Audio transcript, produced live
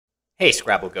Hey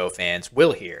Scrabble Go fans,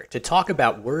 Will here to talk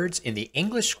about words in the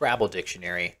English Scrabble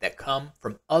dictionary that come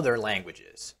from other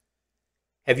languages.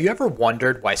 Have you ever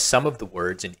wondered why some of the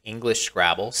words in English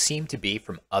Scrabble seem to be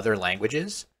from other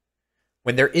languages?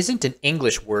 When there isn't an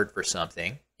English word for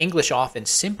something, English often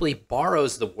simply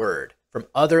borrows the word from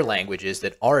other languages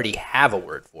that already have a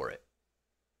word for it.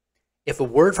 If a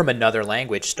word from another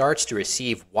language starts to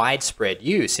receive widespread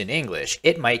use in English,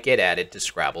 it might get added to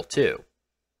Scrabble too.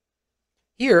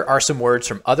 Here are some words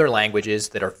from other languages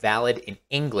that are valid in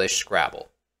English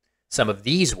Scrabble. Some of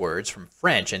these words from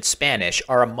French and Spanish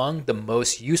are among the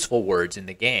most useful words in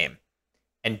the game.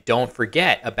 And don't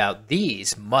forget about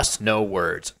these must-know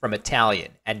words from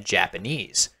Italian and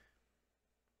Japanese.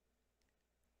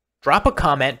 Drop a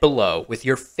comment below with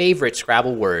your favorite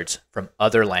Scrabble words from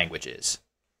other languages.